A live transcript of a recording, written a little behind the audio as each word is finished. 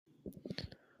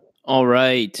All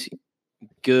right.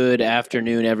 Good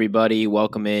afternoon, everybody.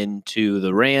 Welcome in to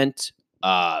the rant.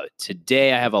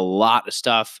 Today, I have a lot of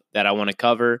stuff that I want to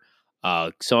cover.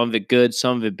 Some of it good,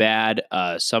 some of it bad.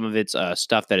 Some of it's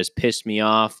stuff that has pissed me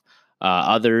off.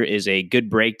 Other is a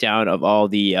good breakdown of all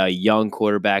the young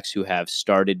quarterbacks who have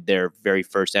started their very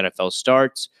first NFL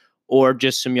starts, or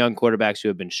just some young quarterbacks who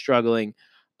have been struggling.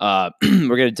 We're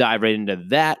going to dive right into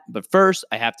that. But first,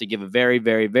 I have to give a very,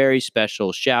 very, very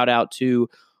special shout out to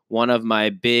one of my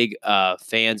big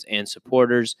fans and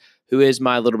supporters, who is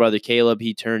my little brother Caleb.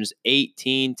 He turns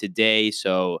 18 today,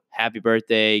 so happy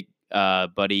birthday,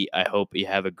 buddy. I hope you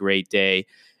have a great day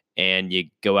and you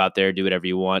go out there, do whatever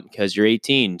you want because you're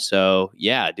 18. So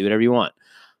yeah, do whatever you want.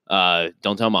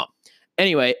 Don't tell mom.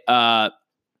 Anyway, gonna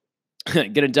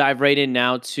dive right in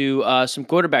now to some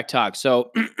quarterback talk.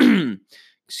 So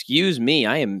excuse me,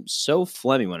 I am so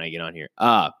phlegmy when I get on here.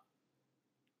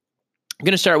 I'm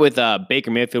going to start with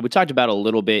Baker Mayfield. We talked about it a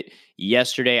little bit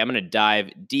yesterday. I'm going to dive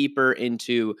deeper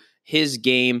into his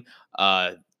game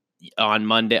on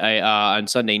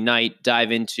Sunday night,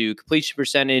 dive into completion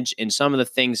percentage and some of the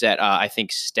things that I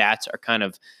think stats are kind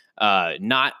of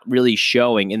not really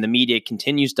showing. And the media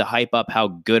continues to hype up how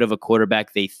good of a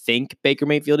quarterback they think Baker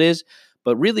Mayfield is.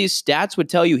 But really, his stats would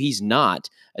tell you he's not,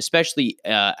 especially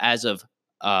as of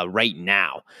right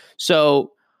now.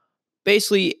 So,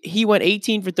 basically, he went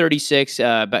 18 for 36,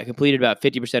 but completed about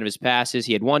 50% of his passes.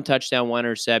 He had one touchdown, one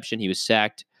interception. He was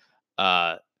sacked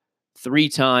 3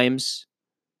 times,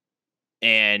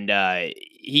 and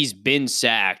he's been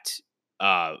sacked.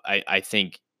 I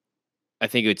think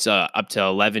it's up to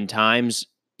 11 times.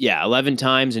 Yeah, 11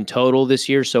 times in total this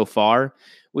year so far,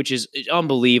 which is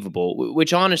unbelievable.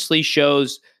 Which honestly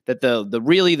shows that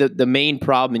the main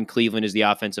problem in Cleveland is the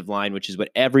offensive line, which is what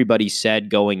everybody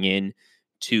said going in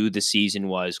to the season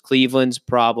was Cleveland's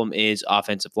problem is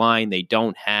offensive line. They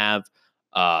don't have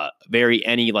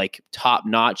any like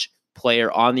top-notch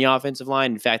player on the offensive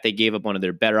line. In fact, they gave up one of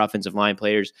their better offensive line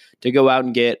players to go out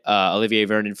and get Olivier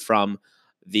Vernon from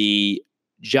the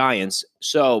Giants.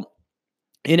 So,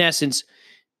 in essence,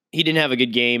 he didn't have a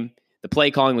good game. The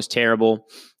play calling was terrible,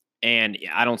 and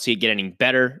I don't see it getting any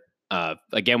better.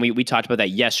 Again, we talked about that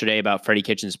yesterday about Freddie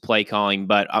Kitchens' play calling,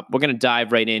 but we're going to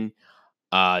dive right in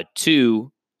to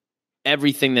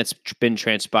everything that's been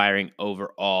transpiring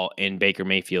overall in Baker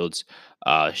Mayfield's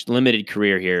limited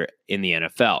career here in the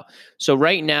NFL. So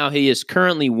right now, he is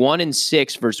currently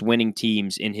 1-6 versus winning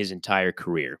teams in his entire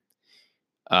career.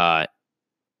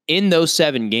 In those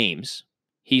 7 games,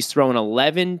 he's thrown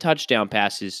 11 touchdown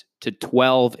passes to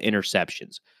 12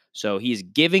 interceptions. So he's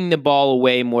giving the ball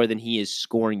away more than he is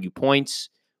scoring you points,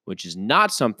 which is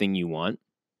not something you want.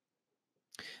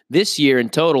 This year in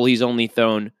total, he's only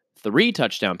thrown 3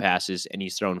 touchdown passes and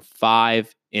he's thrown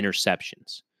 5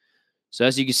 interceptions. So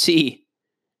as you can see,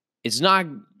 it's not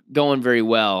going very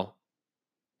well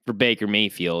for Baker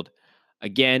Mayfield.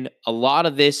 Again, a lot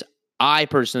of this, I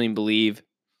personally believe,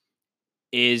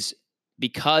 is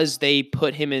because they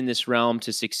put him in this realm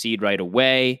to succeed right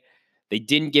away. They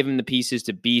didn't give him the pieces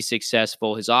to be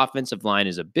successful. His offensive line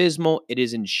is abysmal. It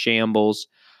is in shambles.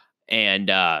 And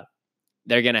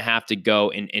they're going to have to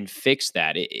go and fix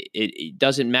that. It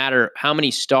doesn't matter how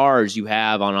many stars you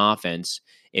have on offense.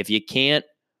 If you can't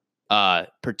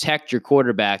protect your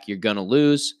quarterback, you're going to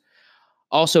lose.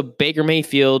 Also, Baker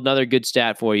Mayfield, another good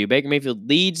stat for you. Baker Mayfield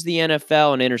leads the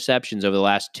NFL in interceptions over the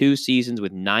last 2 seasons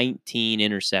with 19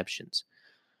 interceptions.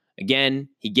 Again,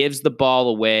 he gives the ball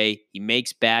away. He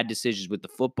makes bad decisions with the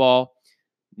football.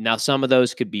 Now, some of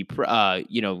those could be,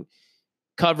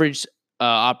 coverage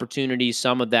opportunities.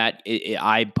 Some of that,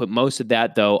 I put most of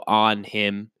that, though, on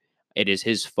him. It is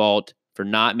his fault for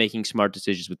not making smart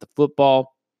decisions with the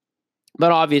football.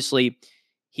 But obviously,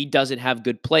 he doesn't have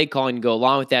good play calling to go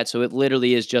along with that, so it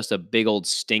literally is just a big old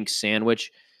stink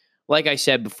sandwich. Like I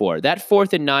said before, that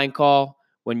 4th and 9 call,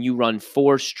 when you run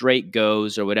 4 straight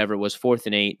goes or whatever it was, 4th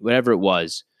and 8, whatever it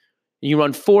was, and you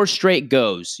run 4 straight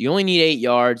goes. You only need 8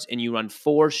 yards, and you run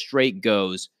 4 straight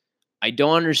goes. I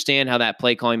don't understand how that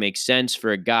play calling makes sense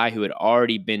for a guy who had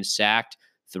already been sacked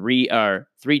 3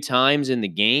 times in the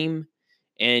game,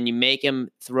 and you make him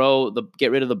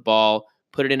get rid of the ball,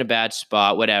 put it in a bad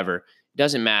spot, whatever.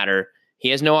 Doesn't matter. He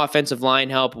has no offensive line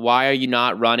help. Why are you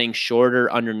not running shorter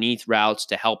underneath routes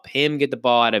to help him get the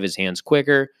ball out of his hands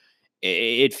quicker?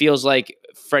 It feels like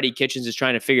Freddie Kitchens is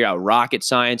trying to figure out rocket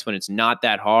science when it's not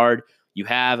that hard. You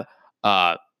have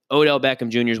Odell Beckham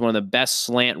Jr. is one of the best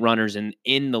slant runners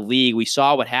in the league. We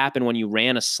saw what happened when you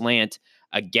ran a slant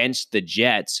against the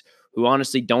Jets, who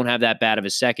honestly don't have that bad of a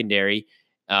secondary,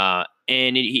 and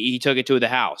he took it to the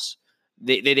house.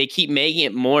 they keep making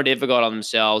it more difficult on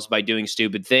themselves by doing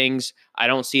stupid things. I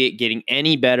don't see it getting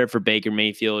any better for Baker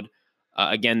Mayfield.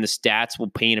 Again, the stats will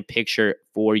paint a picture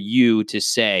for you to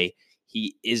say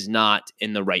he is not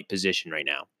in the right position right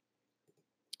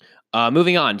now.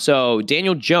 Moving on. So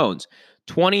Daniel Jones,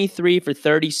 23 for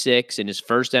 36 in his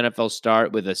first NFL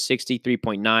start with a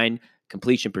 63.9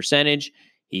 completion percentage.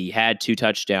 He had 2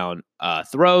 touchdown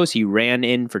throws. He ran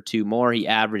in for 2 more. He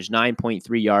averaged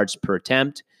 9.3 yards per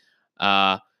attempt.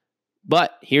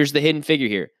 But here's the hidden figure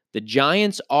here. The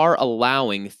Giants are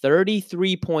allowing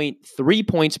 33.3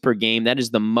 points per game. That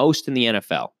is the most in the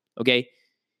NFL. Okay.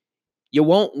 You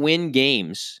won't win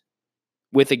games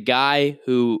with a guy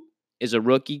who is a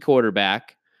rookie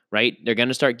quarterback, right? They're going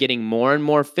to start getting more and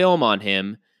more film on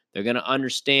him. They're going to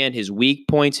understand his weak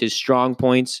points, his strong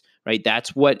points, right?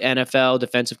 That's what NFL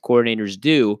defensive coordinators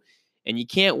do. And you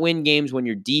can't win games when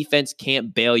your defense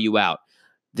can't bail you out.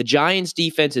 The Giants'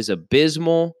 defense is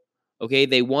abysmal. Okay,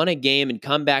 they won a game in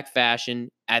comeback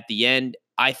fashion at the end.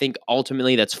 I think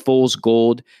ultimately that's fool's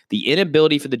gold. The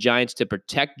inability for the Giants to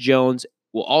protect Jones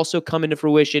will also come into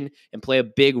fruition and play a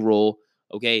big role,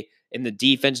 okay, in the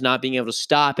defense not being able to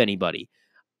stop anybody.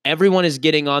 Everyone is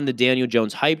getting on the Daniel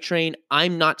Jones hype train.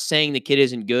 I'm not saying the kid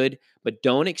isn't good, but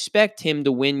don't expect him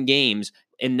to win games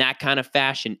in that kind of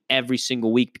fashion every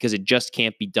single week because it just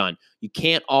can't be done. You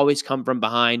can't always come from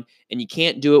behind, and you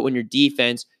can't do it when your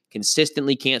defense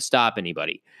consistently can't stop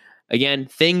anybody. Again,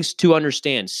 things to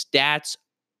understand. Stats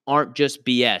aren't just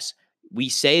BS. We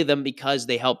say them because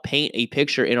they help paint a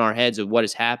picture in our heads of what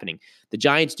is happening. The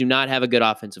Giants do not have a good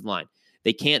offensive line.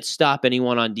 They can't stop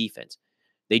anyone on defense.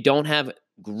 They don't have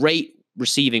great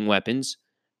receiving weapons,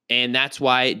 and that's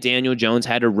why Daniel Jones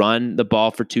had to run the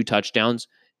ball for 2 touchdowns,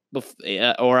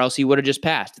 or else he would have just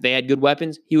passed. If they had good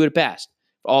weapons, he would have passed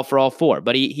all 4.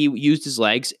 But he used his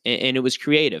legs, and it was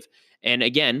creative. And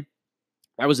again,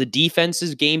 that was a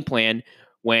defense's game plan.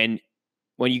 When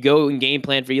you go and game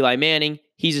plan for Eli Manning,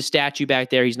 he's a statue back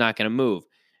there. He's not going to move.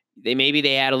 Maybe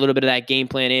they had a little bit of that game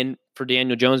plan in for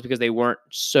Daniel Jones because they weren't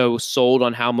so sold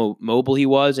on how mobile he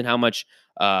was and how much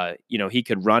he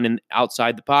could run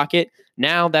outside the pocket.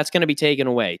 Now that's going to be taken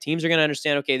away. Teams are going to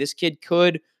understand, okay, this kid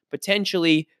could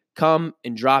potentially come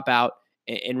and drop out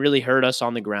and really hurt us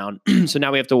on the ground. So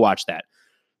now we have to watch that.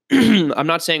 I'm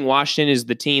not saying Washington is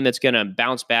the team that's going to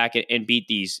bounce back and beat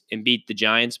the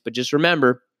Giants, but just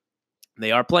remember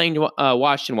they are playing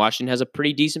Washington. Washington has a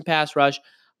pretty decent pass rush.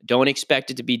 Don't expect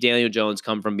it to be Daniel Jones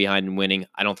come from behind and winning.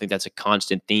 I don't think that's a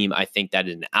constant theme. I think that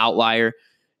is an outlier.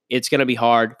 It's going to be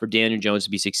hard for Daniel Jones to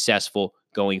be successful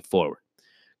going forward.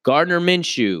 Gardner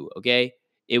Minshew, okay?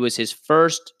 It was his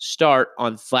first start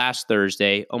on last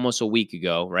Thursday, almost a week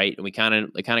ago, right? And it kind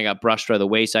of got brushed by the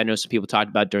wayside. I know some people talked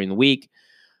about it during the week.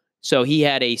 So he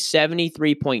had a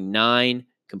 73.9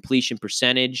 completion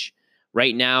percentage.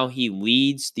 Right now, he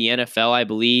leads the NFL, I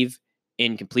believe,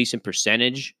 in completion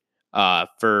percentage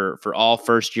for all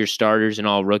first-year starters and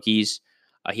all rookies.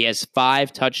 He has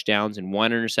 5 touchdowns and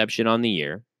 1 interception on the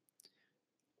year.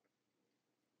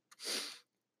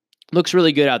 Looks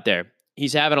really good out there.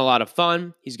 He's having a lot of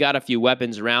fun. He's got a few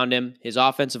weapons around him. His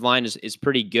offensive line is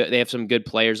pretty good. They have some good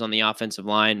players on the offensive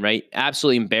line, right?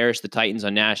 Absolutely embarrassed the Titans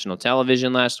on national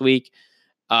television last week.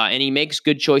 And he makes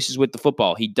good choices with the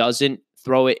football. He doesn't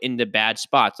throw it into bad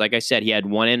spots. Like I said, he had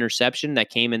 1 interception that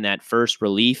came in that first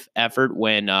relief effort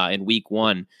when in week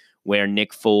 1 where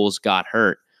Nick Foles got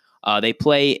hurt. They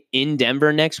play in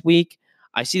Denver next week.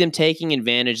 I see them taking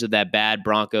advantage of that bad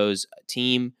Broncos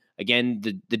team. Again,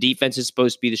 the defense is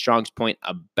supposed to be the strongest point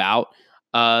about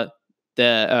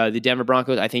the Denver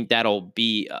Broncos. I think that'll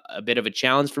be a bit of a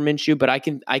challenge for Minshew, but I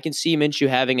can see Minshew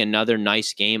having another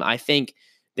nice game. I think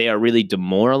they are really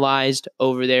demoralized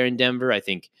over there in Denver. I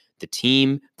think the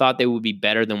team thought they would be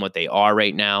better than what they are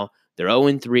right now. They're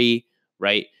 0-3,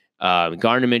 right?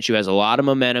 Gardner Minshew has a lot of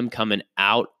momentum coming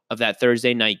out of that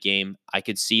Thursday night game. I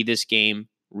could see this game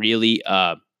really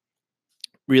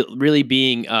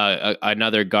being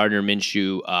another Gardner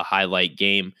Minshew highlight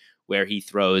game where he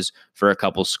throws for a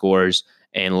couple scores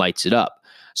and lights it up.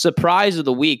 Surprise of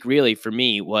the week, really, for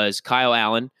me, was Kyle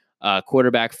Allen,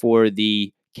 quarterback for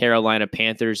the Carolina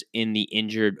Panthers in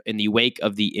the wake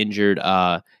of the injured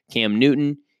Cam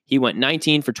Newton. He went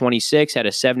 19 for 26, had a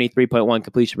 73.1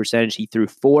 completion percentage. He threw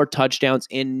 4 touchdowns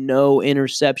and no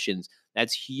interceptions.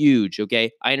 That's huge,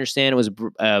 okay? I understand it was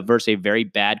versus a very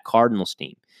bad Cardinals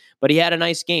team. But he had a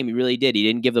nice game. He really did. He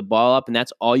didn't give the ball up, and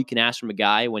that's all you can ask from a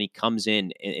guy when he comes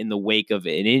in the wake of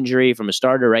an injury from a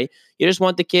starter, right? You just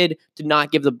want the kid to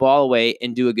not give the ball away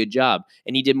and do a good job.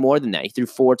 And he did more than that. He threw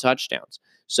 4 touchdowns.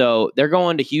 So they're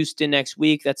going to Houston next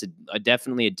week. That's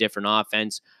definitely a different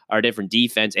offense, or a different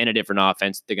defense and a different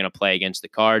offense they're going to play against the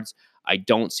Cards. I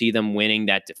don't see them winning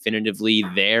that definitively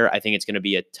there. I think it's going to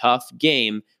be a tough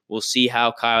game. We'll see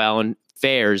how Kyle Allen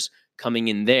fares coming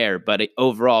in there. But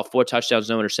overall, 4 touchdowns,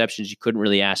 no interceptions. You couldn't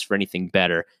really ask for anything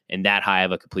better and that high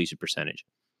of a completion percentage.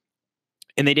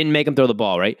 And they didn't make him throw the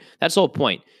ball, right? That's the whole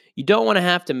point. You don't want to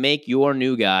have to make your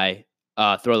new guy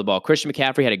throw the ball. Christian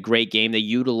McCaffrey had a great game. They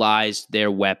utilized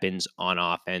their weapons on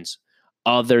offense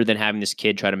other than having this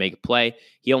kid try to make a play.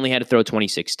 He only had to throw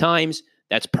 26 times.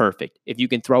 That's perfect. If you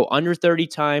can throw under 30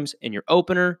 times in your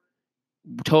opener,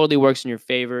 totally works in your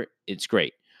favor. It's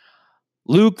great.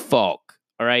 Luke Falk,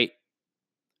 all right?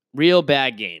 Real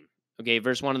bad game, okay?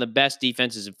 Versus one of the best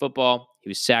defenses in football. He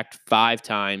was sacked 5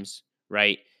 times,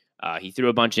 right? He threw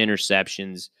a bunch of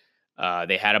interceptions.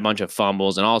 They had a bunch of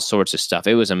fumbles and all sorts of stuff.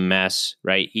 It was a mess,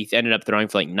 right? He ended up throwing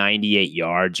for like 98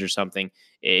 yards or something.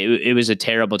 It was a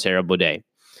terrible, terrible day.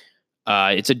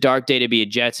 It's a dark day to be a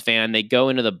Jets fan. They go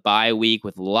into the bye week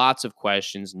with lots of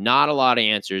questions, not a lot of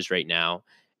answers right now.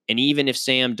 And even if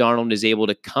Sam Darnold is able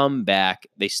to come back,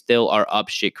 they still are up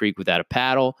shit creek without a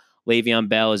paddle. Le'Veon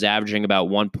Bell is averaging about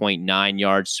 1.9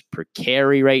 yards per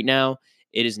carry right now.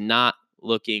 It is not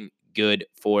looking good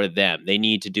for them. They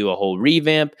need to do a whole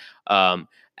revamp. Adam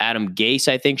Gase,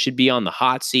 I think, should be on the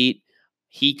hot seat.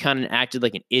 He kind of acted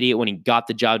like an idiot when he got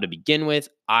the job to begin with.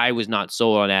 I was not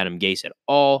sold on Adam Gase at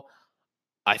all.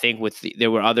 I think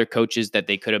there were other coaches that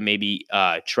they could have maybe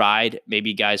tried,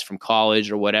 maybe guys from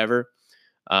college or whatever.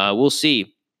 We'll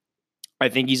see. I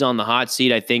think he's on the hot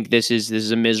seat. I think this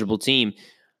is a miserable team.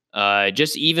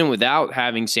 Just even without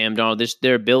having Sam Darnold,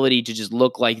 their ability to just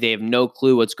look like they have no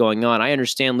clue what's going on. I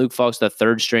understand Luke Falk's the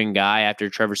 3rd string guy after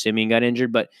Trevor Siemian got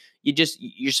injured, but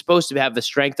you're supposed to have the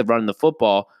strength of running the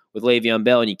football with Le'Veon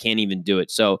Bell, and you can't even do it.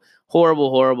 So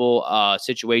horrible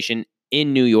situation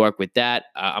in New York with that.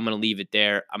 I'm going to leave it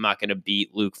there. I'm not going to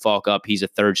beat Luke Falk up. He's a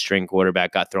 3rd string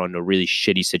quarterback, got thrown into a really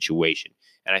shitty situation.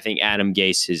 And I think Adam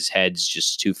Gase, his head's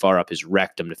just too far up his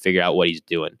rectum to figure out what he's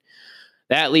doing.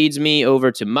 That leads me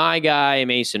over to my guy,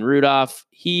 Mason Rudolph.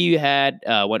 He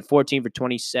went 14 for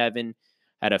 27,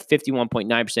 had a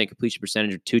 51.9% completion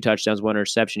percentage with 2 touchdowns, 1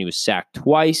 interception. He was sacked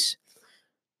twice.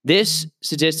 This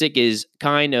statistic is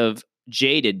kind of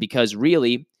jaded because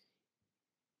really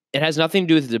it has nothing to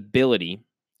do with his ability.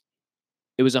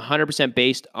 It was 100%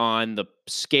 based on the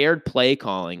scared play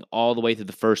calling all the way through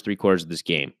the first 3 quarters of this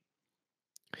game.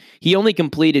 He only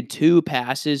completed 2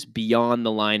 passes beyond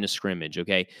the line of scrimmage,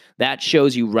 okay? That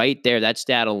shows you right there, that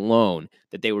stat alone,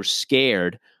 that they were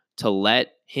scared to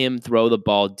let him throw the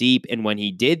ball deep. And when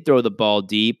he did throw the ball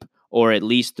deep, or at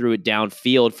least threw it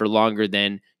downfield for longer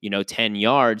than, 10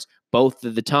 yards, both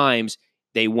of the times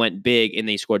they went big and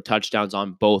they scored touchdowns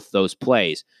on both those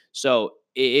plays. So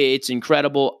it's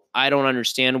incredible. I don't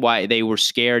understand why they were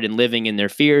scared and living in their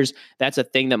fears. That's a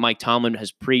thing that Mike Tomlin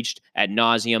has preached ad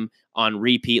nauseum on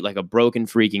repeat, like a broken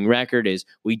freaking record, is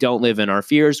we don't live in our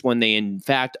fears, when they, in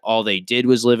fact, all they did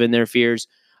was live in their fears.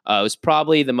 It was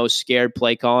probably the most scared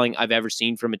play calling I've ever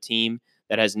seen from a team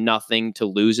that has nothing to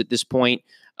lose at this point.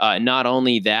 Not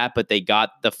only that, but they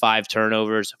got the 5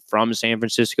 turnovers from San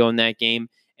Francisco in that game,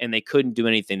 and they couldn't do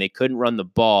anything. They couldn't run the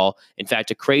ball. In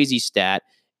fact, a crazy stat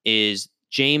is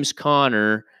James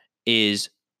Conner is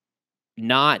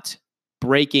not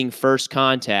breaking first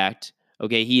contact.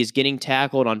 Okay, he is getting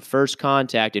tackled on first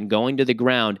contact and going to the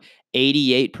ground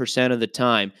 88% of the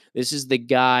time. This is the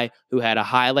guy who had a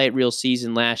highlight reel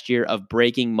season last year of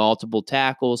breaking multiple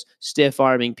tackles,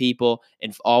 stiff-arming people,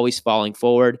 and always falling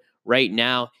forward. Right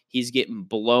now, he's getting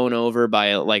blown over by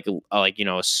a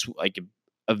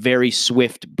very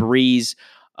swift breeze.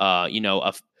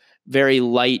 A very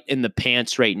light in the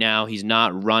pants right now. He's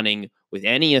not running with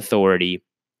any authority.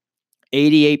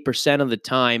 88% of the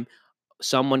time,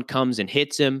 someone comes and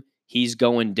hits him, he's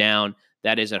going down.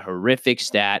 That is a horrific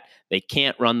stat. They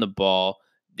can't run the ball.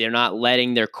 They're not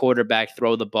letting their quarterback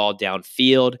throw the ball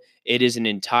downfield. It is an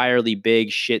entirely big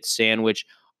shit sandwich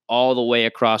all the way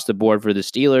across the board for the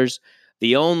Steelers.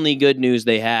 The only good news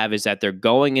they have is that they're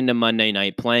going into Monday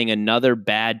night playing another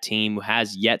bad team who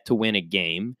has yet to win a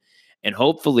game. And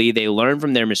hopefully they learn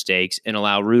from their mistakes and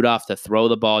allow Rudolph to throw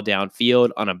the ball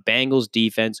downfield on a Bengals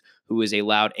defense who has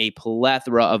allowed a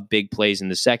plethora of big plays in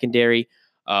the secondary.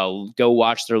 Go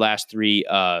watch their last 3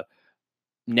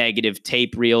 negative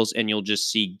tape reels, and you'll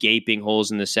just see gaping holes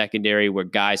in the secondary where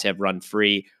guys have run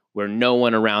free, where no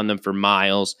one around them for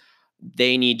miles.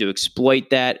 They need to exploit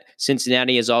that.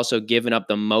 Cincinnati has also given up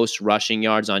the most rushing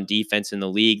yards on defense in the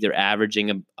league. They're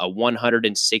averaging a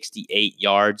 168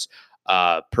 yards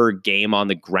per game on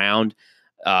the ground.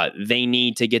 They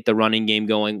need to get the running game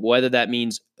going, whether that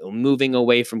means moving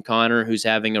away from Connor, who's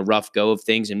having a rough go of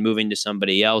things, and moving to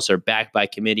somebody else, or back by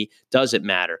committee. Doesn't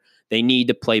matter. They need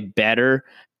to play better,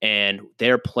 and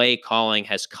their play calling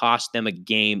has cost them a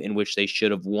game in which they should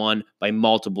have won by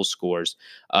multiple scores.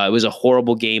 It was a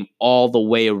horrible game all the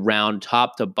way around,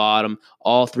 top to bottom,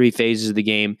 all three phases of the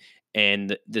game.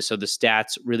 And so the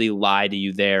stats really lie to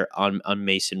you there on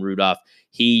Mason Rudolph.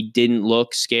 He didn't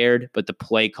look scared, but the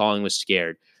play calling was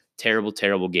scared. Terrible,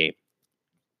 terrible game.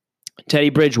 Teddy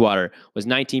Bridgewater was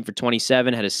 19 for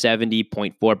 27, had a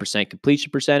 70.4%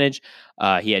 completion percentage.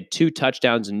 He had 2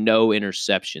 touchdowns and no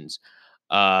interceptions.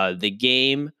 The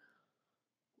game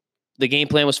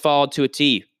plan was followed to a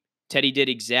T. Teddy did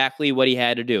exactly what he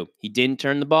had to do. He didn't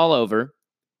turn the ball over.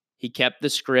 He kept the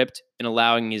script and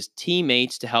allowing his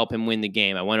teammates to help him win the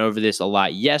game. I went over this a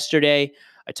lot yesterday.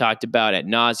 I talked about ad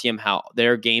nauseum how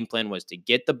their game plan was to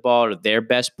get the ball to their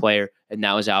best player, and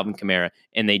that was Alvin Kamara,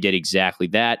 and they did exactly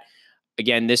that.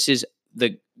 Again, this is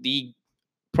the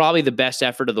probably the best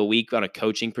effort of the week on a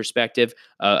coaching perspective.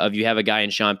 Of you have a guy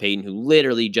in Sean Payton who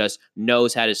literally just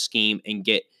knows how to scheme and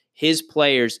get his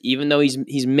players, even though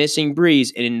he's missing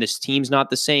Breeze, and this team's not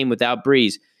the same without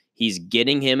Breeze. He's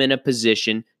getting him in a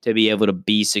position to be able to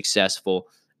be successful,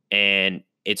 and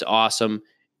it's awesome.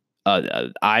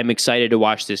 I'm excited to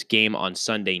watch this game on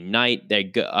Sunday night.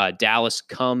 Dallas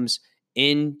comes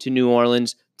into New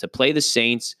Orleans to play the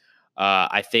Saints.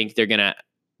 I think they're gonna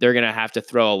have to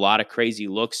throw a lot of crazy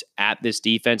looks at this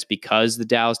defense because the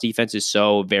Dallas defense is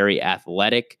so very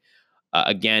athletic.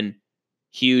 Again,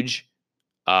 huge.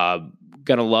 Gonna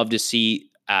love to see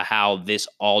how this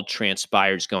all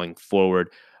transpires going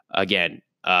forward. Again,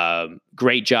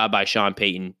 great job by Sean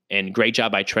Payton and great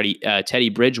job by Teddy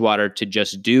Bridgewater to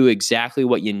just do exactly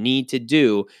what you need to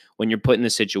do when you're put in the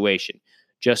situation.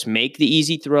 Just make the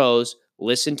easy throws,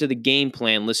 listen to the game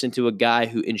plan, listen to a guy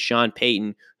who in Sean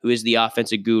Payton, who is the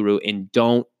offensive guru, and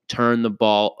don't turn the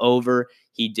ball over.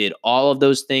 He did all of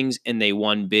those things, and they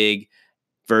won big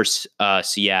versus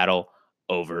Seattle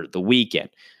over the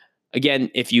weekend. Again,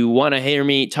 if you want to hear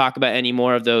me talk about any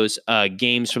more of those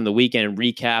games from the weekend and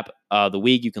recap the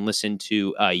week, you can listen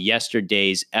to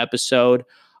yesterday's episode.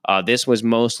 This was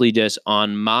mostly just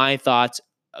on my thoughts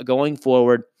going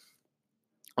forward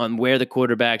on where the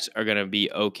quarterbacks are going to be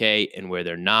okay and where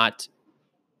they're not.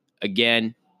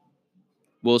 Again,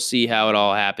 we'll see how it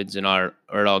all happens and or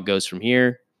it all goes from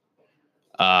here.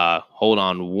 Hold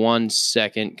on 1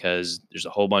 second because there's a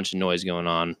whole bunch of noise going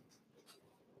on.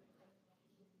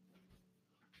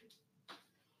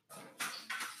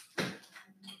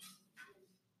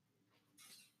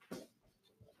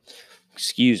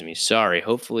 Excuse me. Sorry.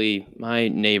 Hopefully my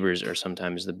neighbors are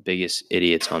sometimes the biggest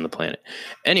idiots on the planet.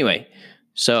 Anyway,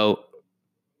 so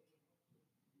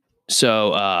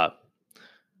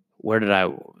where did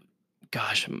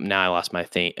gosh, now I lost my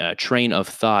train of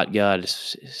thought. God,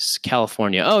 it's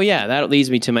California. Oh yeah, that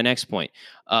leads me to my next point.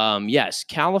 Yes,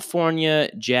 California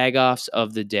Jagoffs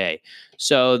of the day.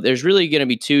 So there's really going to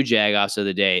be 2 Jagoffs of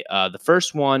the day. The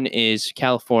first one is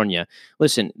California.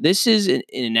 Listen, this is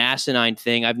an asinine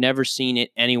thing. I've never seen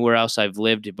it anywhere else I've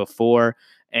lived before.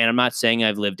 And I'm not saying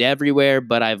I've lived everywhere,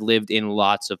 but I've lived in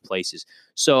lots of places.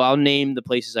 So I'll name the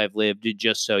places I've lived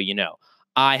just so you know.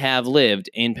 I have lived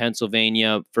in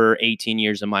Pennsylvania for 18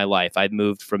 years of my life. I've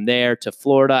moved from there to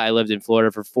Florida. I lived in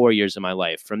Florida for 4 years of my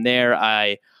life. From there,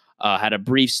 I had a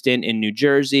brief stint in New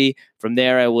Jersey. From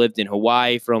there, I lived in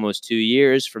Hawaii for almost 2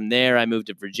 years. From there, I moved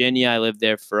to Virginia. I lived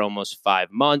there for almost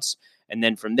 5 months. And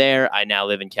then from there, I now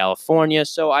live in California.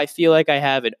 So I feel like I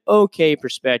have an okay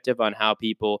perspective on how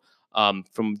people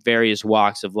from various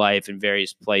walks of life and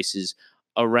various places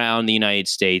around the United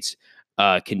States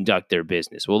conduct their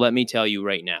business. Well, let me tell you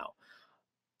right now,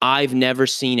 I've never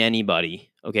seen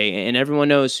anybody, okay, and everyone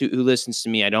knows who listens to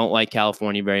me. I don't like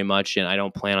California very much, and I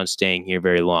don't plan on staying here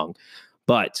very long.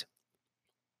 But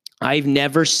I've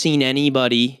never seen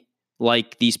anybody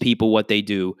like these people, what they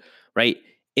do, right?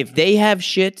 If they have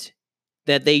shit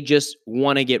that they just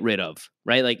want to get rid of,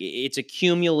 right? Like it's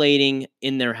accumulating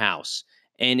in their house.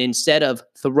 And instead of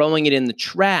throwing it in the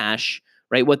trash,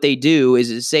 right, what they do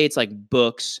is say it's like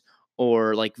books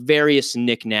or like various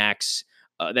knickknacks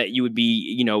that you would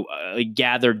be,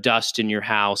 gather dust in your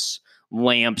house,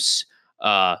 lamps,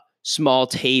 small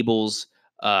tables,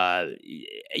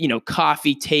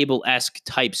 coffee table-esque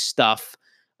type stuff.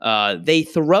 They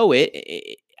throw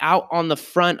it out on the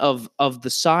front of the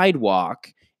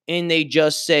sidewalk and they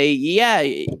just say, yeah,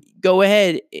 go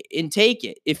ahead and take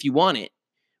it if you want it.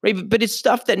 Right. But it's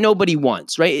stuff that nobody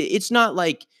wants. Right. It's not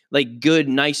like good,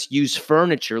 nice, used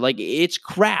furniture. Like it's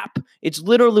crap. It's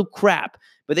literally crap.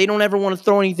 but they don't ever want to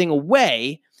throw anything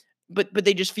away. But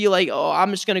they just feel like, oh,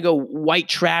 I'm just going to go white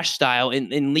trash style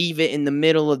and leave it in the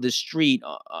middle of the street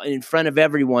in front of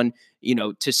everyone,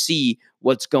 to see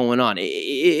what's going on. It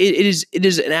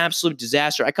is an absolute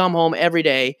disaster. I come home every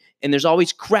day and there's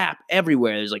always crap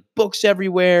everywhere. There's like books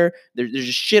everywhere. There's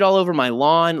just shit all over my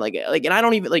lawn. And I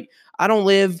don't even I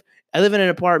live in an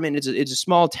apartment. It's a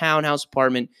small townhouse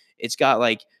apartment. It's got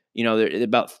there are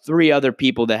about 3 other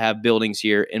people that have buildings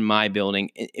here in my building,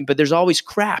 but there's always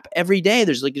crap every day.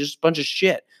 There's just a bunch of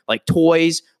shit, like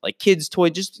toys, like kids'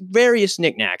 toys, just various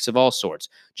knickknacks of all sorts,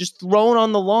 just thrown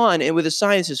on the lawn and with a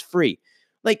sign that says free.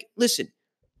 Listen,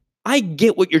 I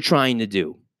get what you're trying to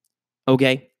do,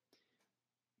 okay?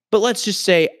 But let's just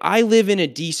say I live in a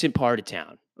decent part of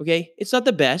town, okay? It's not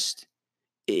the best.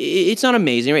 It's not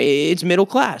amazing, right? It's middle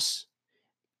class.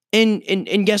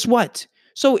 And guess what?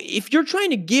 So if you're trying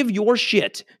to give your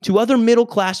shit to other middle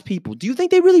class people, do you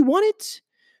think they really want it?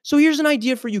 So here's an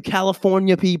idea for you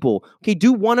California people. Okay,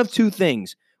 do one of 2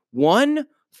 things. 1,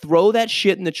 throw that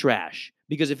shit in the trash.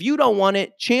 Because if you don't want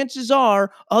it, chances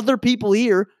are other people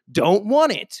here don't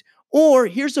want it. Or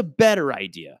here's a better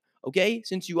idea. Okay,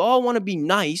 since you all want to be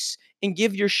nice and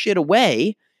give your shit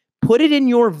away, put it in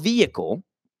your vehicle,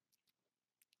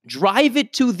 drive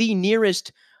it to the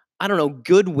nearest,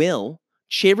 Goodwill,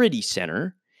 charity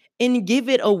center, and give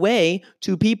it away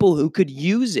to people who could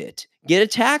use it. Get a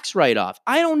tax write-off.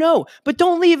 I don't know, but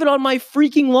don't leave it on my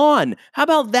freaking lawn. How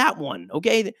about that one?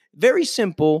 Okay, very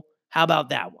simple. How about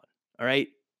that one? All right,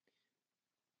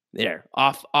 there,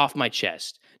 off my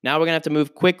chest. Now we're gonna have to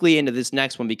move quickly into this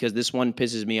next one because this one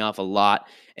pisses me off a lot,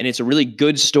 and it's a really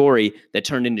good story that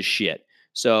turned into shit.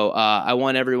 So I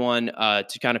want everyone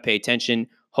to kind of pay attention.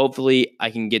 Hopefully,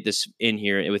 I can get this in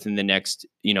here within the next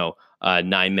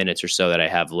 9 minutes or so that I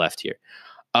have left here.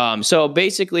 So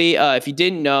basically, if you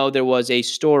didn't know, there was a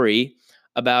story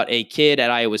about a kid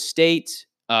at Iowa State.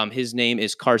 His name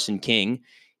is Carson King.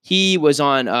 He was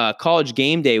on College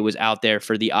Game Day, was out there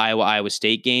for the Iowa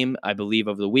State game, I believe,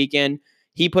 over the weekend.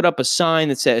 He put up a sign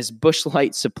that says Busch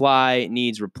Light supply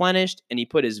needs replenished, and he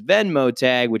put his Venmo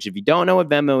tag, which if you don't know what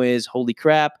Venmo is, holy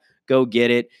crap, go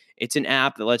get it. It's an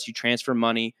app that lets you transfer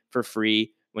money for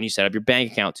free when you set up your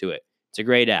bank account to it. It's a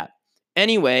great app.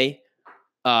 Anyway,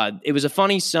 it was a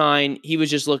funny sign. He was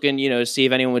just looking, to see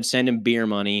if anyone would send him beer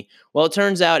money. Well, it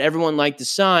turns out everyone liked the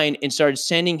sign and started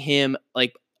sending him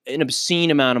an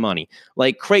obscene amount of money,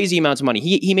 like crazy amounts of money.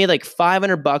 He made like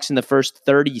 $500 in the first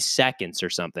 30 seconds or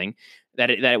something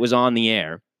that it was on the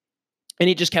air. And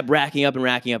he just kept racking up and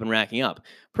racking up and racking up.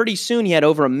 Pretty soon he had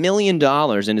over $1 million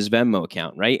in his Venmo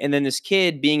account, right? And then this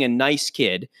kid, being a nice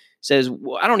kid, says,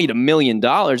 well, I don't need $1 million.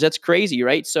 That's crazy,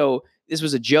 right? So this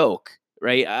was a joke,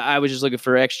 right? I was just looking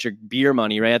for extra beer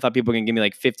money, right? I thought people were going to give me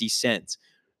like 50 cents.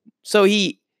 So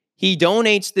he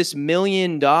donates this $1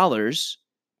 million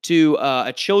to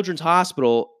a children's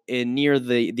hospital near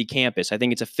the campus. I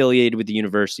think it's affiliated with the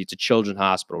university. It's a children's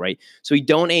hospital, right? So he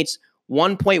donates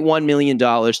 $1.1 million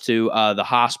to the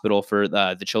hospital for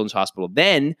the children's hospital.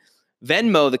 Then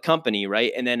Venmo, the company,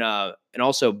 right? And then and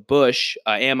also Bush,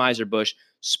 Anheuser-Busch,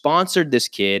 sponsored this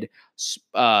kid.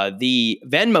 The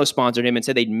Venmo sponsored him and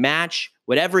said they'd match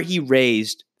whatever he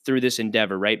raised through this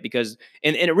endeavor, right? Because,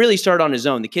 and it really started on his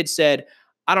own. The kid said,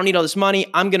 I don't need all this money.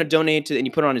 I'm going to donate to, and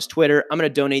he put it on his Twitter, I'm going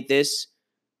to donate this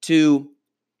to,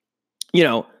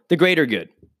 the greater good.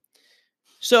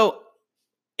 So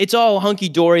it's all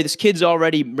hunky-dory. This kid's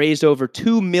already raised over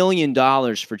 $2 million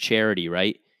for charity,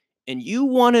 right? And you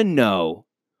want to know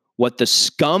what the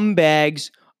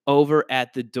scumbags over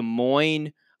at the Des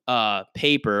Moines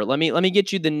paper, let me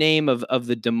get you the name of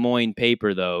the Des Moines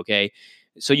paper, though, okay?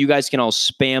 So you guys can all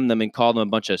spam them and call them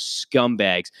a bunch of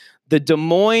scumbags. The Des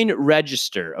Moines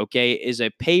Register, okay, is a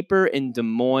paper in Des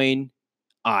Moines,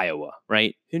 Iowa,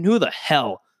 right? And who the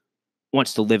hell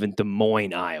wants to live in Des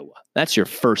Moines, Iowa? That's your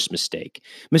first mistake.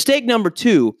 Mistake number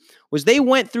 2 was they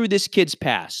went through this kid's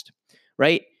past,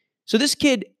 right? So this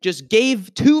kid just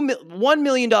gave $1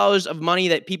 million of money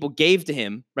that people gave to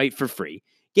him, right, for free,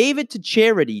 gave it to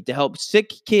charity to help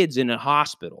sick kids in a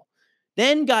hospital,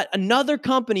 then got another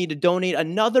company to donate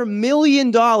another $1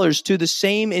 million to the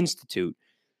same institute.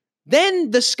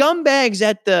 Then the scumbags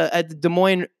at the Des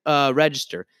Moines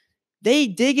Register, they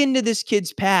dig into this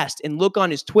kid's past and look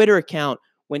on his Twitter account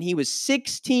when he was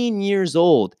 16 years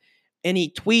old, and he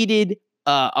tweeted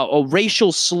a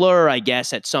racial slur, I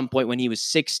guess, at some point when he was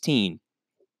 16.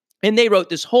 And they wrote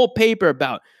this whole paper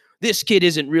about this kid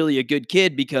isn't really a good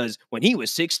kid because when he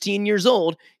was 16 years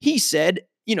old, he said,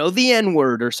 the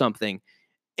N-word or something.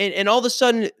 And all of a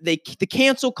sudden, the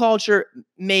cancel culture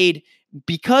made,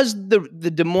 because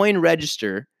the Des Moines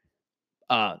Register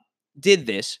did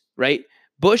this, right?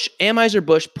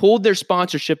 Anheuser-Busch pulled their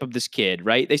sponsorship of this kid,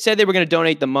 right? They said they were going to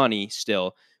donate the money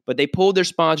still, but they pulled their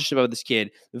sponsorship of this kid.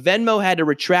 Venmo had to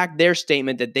retract their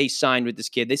statement that they signed with this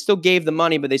kid. They still gave the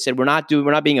money, but they said we're not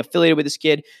being affiliated with this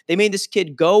kid. They made this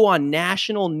kid go on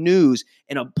national news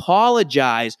and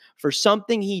apologize for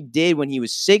something he did when he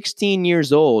was 16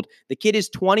 years old. The kid is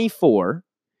 24,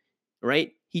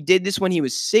 right? He did this when he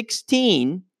was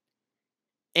 16,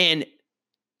 and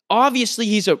obviously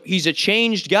he's a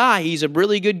changed guy. He's a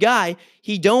really good guy.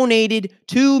 He donated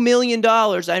 $2 million.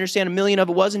 I understand $1 million of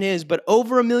it wasn't his, but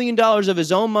over $1 million of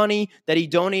his own money that he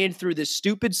donated through this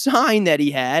stupid sign that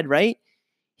he had, right?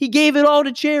 He gave it all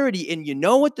to charity. And you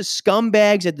know what the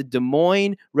scumbags at the Des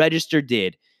Moines Register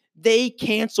did? They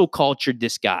cancel cultured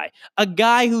this guy, a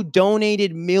guy who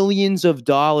donated millions of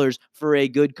dollars for a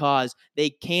good cause. They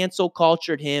cancel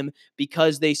cultured him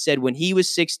because they said when he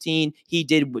was 16, he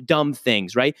did dumb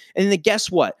things, right? And then guess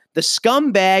what? The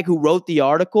scumbag who wrote the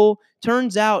article,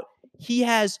 turns out he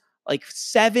has like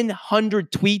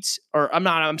 700 tweets, or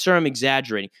I'm sure I'm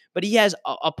exaggerating, but he has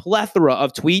a plethora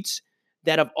of tweets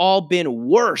that have all been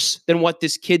worse than what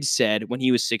this kid said when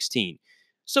he was 16.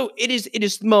 So it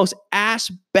is the most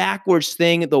ass backwards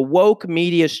thing. The woke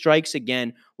media strikes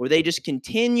again, where they just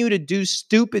continue to do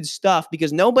stupid stuff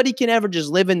because nobody can ever just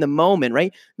live in the moment,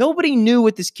 right? Nobody knew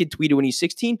what this kid tweeted when he's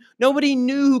 16. Nobody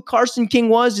knew who Carson King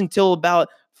was until about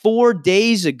 4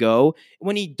 days ago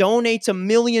when he donates $1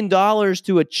 million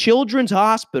to a children's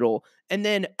hospital, and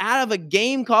then out of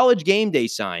a college game day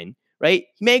sign, right?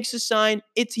 He makes a sign.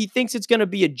 He thinks it's going to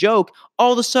be a joke.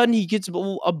 All of a sudden, he gets a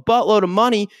buttload of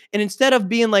money. And instead of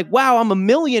being like, wow, I'm a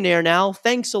millionaire now,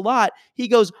 thanks a lot, he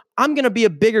goes, I'm going to be a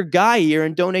bigger guy here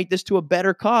and donate this to a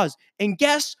better cause. And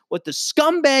guess what the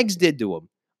scumbags did to him?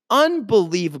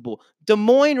 Unbelievable. Des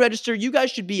Moines Register, you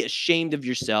guys should be ashamed of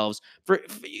yourselves.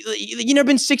 You never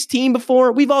been 16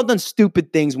 before? We've all done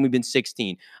stupid things when we've been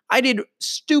 16. I did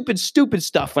stupid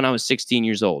stuff when I was 16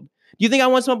 years old. Do you think I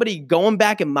want somebody going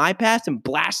back in my past and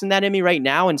blasting that at me right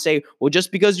now and say, well,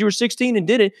 just because you were 16 and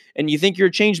did it and you think you're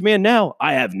a changed man now,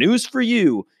 I have news for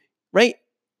you, right?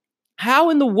 How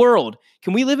in the world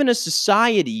can we live in a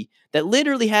society that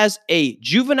literally has a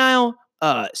juvenile,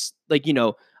 a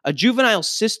juvenile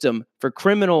system for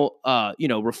criminal,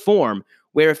 reform,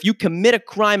 where if you commit a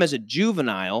crime as a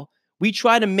juvenile, we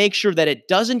try to make sure that it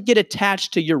doesn't get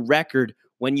attached to your record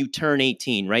when you turn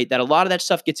 18, right? That a lot of that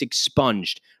stuff gets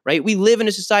expunged, right? We live in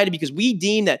a society because we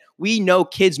deem that we know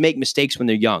kids make mistakes when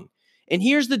they're young. And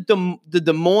here's the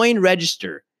Des Moines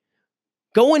Register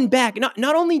going back.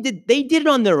 Not only did they did it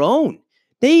on their own,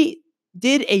 they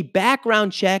did a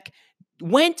background check,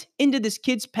 went into this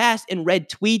kid's past and read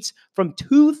tweets from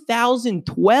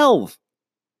 2012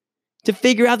 to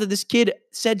figure out that this kid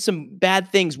said some bad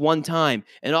things one time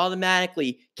and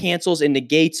automatically cancels and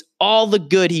negates all the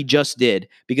good he just did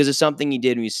because of something he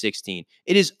did when he was 16.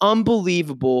 It is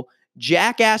unbelievable.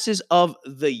 Jackasses of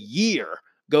the year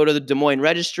go to the Des Moines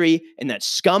Registry and that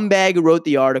scumbag who wrote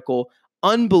the article.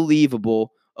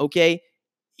 Unbelievable. Okay.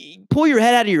 Pull your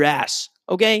head out of your ass.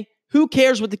 Okay. Who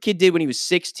cares what the kid did when he was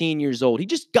 16 years old? He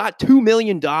just got $2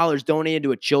 million donated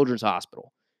to a children's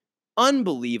hospital.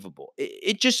 Unbelievable.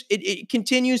 It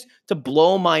continues to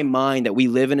blow my mind that we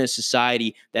live in a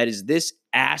society that is this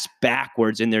ass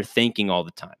backwards in their thinking all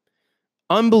the time.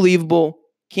 Unbelievable.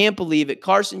 Can't believe it.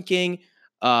 Carson King,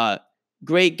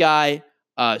 great guy.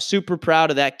 Super proud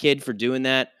of that kid for doing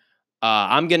that.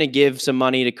 I'm going to give some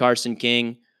money to Carson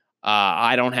King.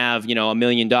 I don't have, $1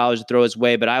 million to throw his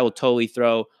way, but I will totally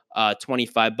throw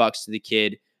 $25 to the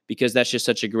kid, because that's just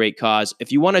such a great cause.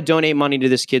 If you want to donate money to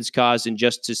this kid's cause and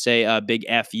just to say a big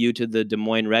F you to the Des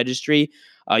Moines Registry,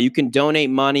 you can donate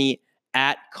money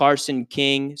at Carson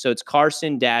King. So it's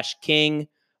Carson-King,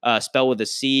 spelled with a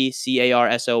C,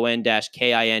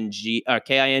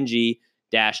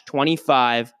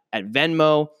 Carson-King-25 at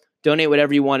Venmo. Donate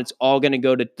whatever you want. It's all going to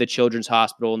go to the Children's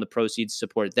Hospital, and the proceeds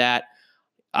support that.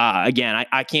 Again,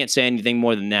 I can't say anything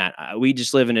more than that. We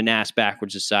just live in an ass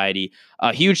backward society.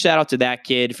 Huge shout out to that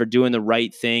kid for doing the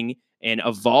right thing and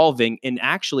evolving. And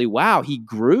actually, wow, he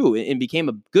grew and became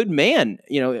a good man,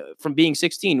 from being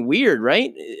 16. Weird,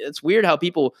 right? It's weird how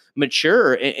people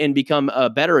mature and become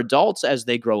better adults as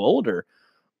they grow older.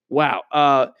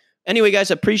 Wow. Anyway,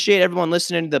 guys, appreciate everyone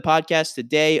listening to the podcast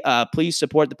today. Please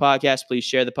support the podcast. Please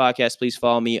share the podcast. Please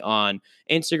follow me on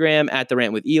Instagram at The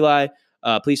Rant with Eli.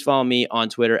 Please follow me on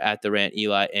Twitter at The Rant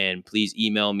Eli, and please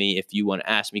email me if you want to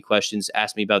ask me questions,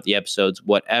 ask me about the episodes,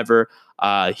 whatever.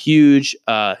 Huge.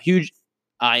 Oh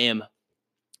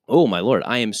my Lord.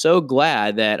 I am so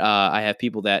glad that I have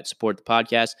people that support the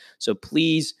podcast. So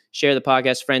please Share the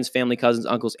podcast, friends, family, cousins,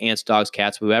 uncles, aunts, dogs,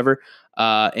 cats, whoever.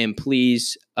 And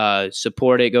please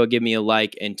support it. Go give me a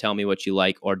like and tell me what you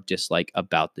like or dislike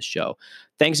about the show.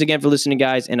 Thanks again for listening,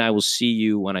 guys, and I will see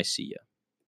you when I see you.